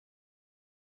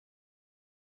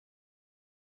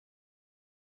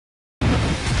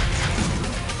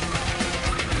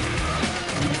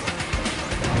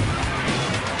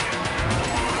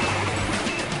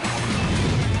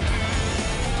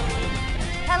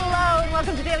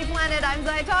welcome to Daily Planet. I'm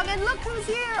Zai Tong, and look who's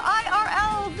here,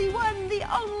 IRL, the one, the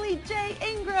only Jay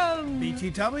Ingram.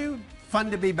 BTW,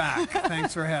 fun to be back.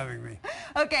 Thanks for having me.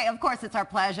 Okay, of course it's our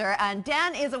pleasure. And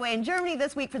Dan is away in Germany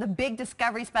this week for the big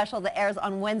Discovery special that airs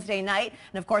on Wednesday night.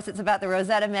 And of course it's about the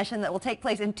Rosetta mission that will take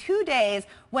place in 2 days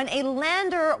when a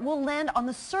lander will land on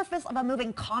the surface of a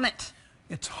moving comet.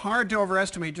 It's hard to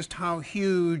overestimate just how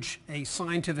huge a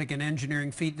scientific and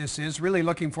engineering feat this is. Really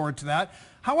looking forward to that.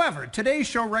 However, today's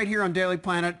show right here on Daily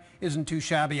Planet isn't too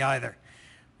shabby either.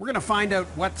 We're going to find out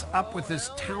what's up with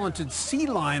this talented sea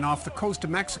lion off the coast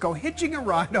of Mexico hitching a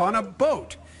ride on a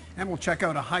boat. And we'll check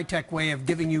out a high-tech way of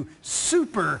giving you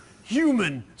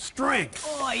superhuman strength.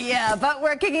 Oh yeah, but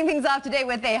we're kicking things off today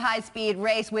with a high-speed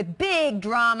race with big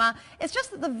drama. It's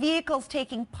just that the vehicles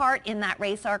taking part in that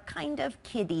race are kind of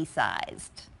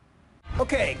kiddie-sized.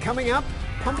 Okay, coming up,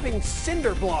 pumping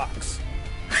cinder blocks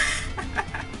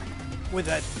with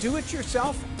a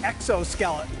do-it-yourself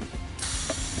exoskeleton.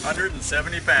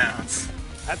 170 pounds.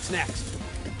 That's next.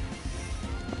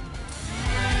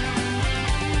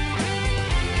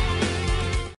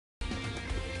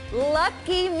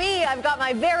 Lucky me, I've got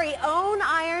my very own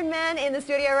Iron Man in the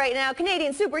studio right now,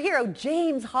 Canadian superhero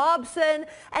James Hobson.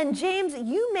 And James,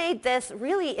 you made this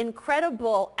really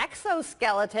incredible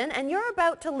exoskeleton, and you're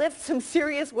about to lift some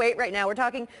serious weight right now. We're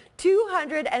talking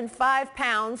 205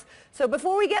 pounds. So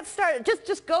before we get started,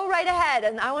 just go right ahead,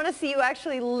 and I want to see you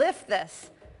actually lift this.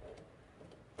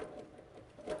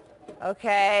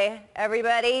 Okay,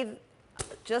 everybody,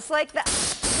 just like that.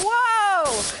 Whoa!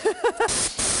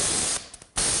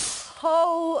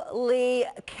 Holy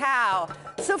cow.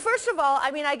 So first of all,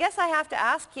 I guess I have to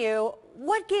ask you,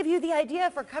 what gave you the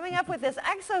idea for coming up with this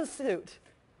exosuit?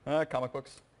 Comic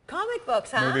books. Comic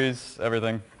books, huh? Movies,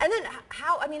 everything. And then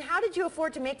how did you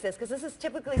afford to make this? Because this is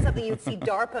typically something you'd see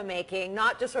DARPA making,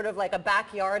 not just sort of like a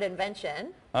backyard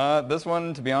invention. This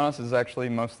one, to be honest, is actually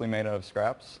mostly made out of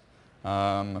scraps.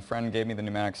 A friend gave me the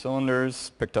pneumatic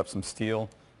cylinders, picked up some steel,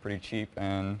 pretty cheap,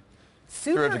 and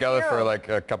threw it together for like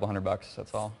a couple $100,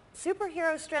 that's all.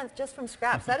 Superhero strength just from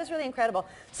scraps. That is really incredible.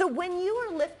 So when you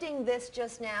were lifting this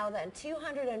just now, then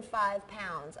 205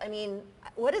 pounds,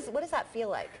 what does that feel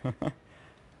like?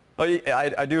 Well,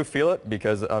 I do feel it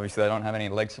because obviously I don't have any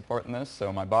leg support in this,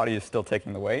 so my body is still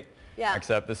taking the weight. Yeah.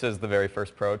 Except this is the very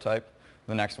first prototype.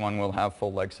 The next one will have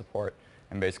full leg support,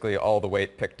 and basically all the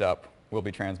weight picked up will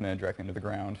be transmitted directly into the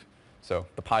ground. So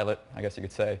the pilot, I guess you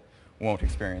could say, won't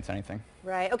experience anything.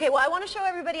 Right. Okay, well, I want to show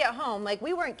everybody at home, like,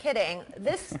 we weren't kidding.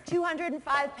 This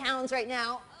 205 pounds right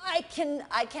now, I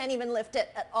can't even lift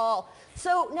it at all.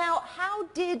 So now, how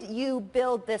did you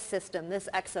build this system, this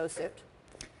exosuit?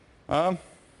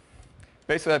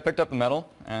 Basically, I picked up the metal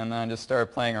and I just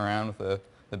started playing around with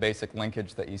the basic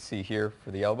linkage that you see here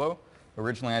for the elbow.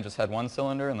 Originally, I just had one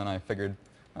cylinder, and then I figured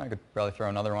I could probably throw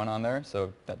another one on there,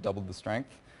 so that doubled the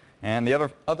strength. And the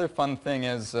other fun thing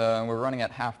is we're running at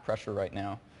half pressure right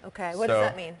now. Okay, what does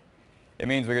that mean? It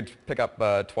means we could pick up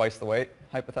twice the weight,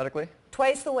 hypothetically.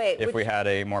 Twice the weight? If we had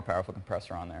a more powerful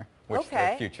compressor on there, which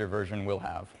okay. the future version will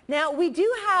have. Now, we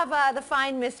do have the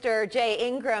fine Mr. Jay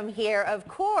Ingram here, of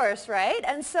course, right?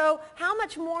 And so how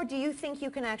much more do you think you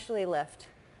can actually lift?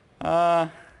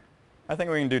 I think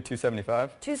we can do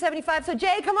 275. 275. So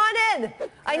Jay, come on in.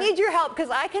 I need your help because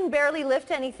I can barely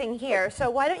lift anything here. So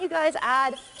why don't you guys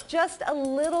add just a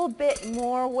little bit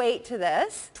more weight to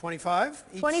this? 25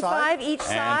 each 25 side? each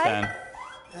side.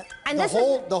 And the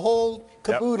whole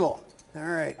caboodle. Yep. All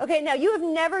right. Okay, now you have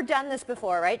never done this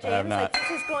before, right, James? I have not. Like,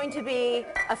 this is going to be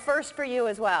a first for you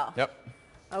as well. Yep.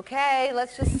 Okay,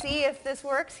 let's just see if this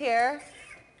works here.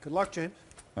 Good luck, James.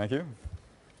 Thank you.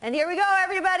 And here we go,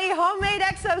 everybody, homemade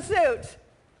exosuit.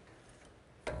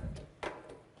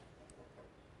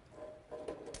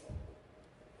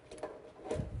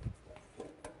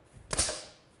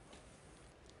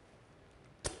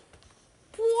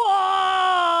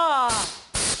 Whoa!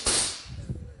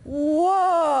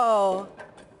 Whoa!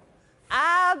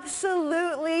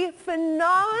 Absolutely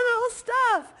phenomenal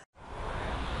stuff.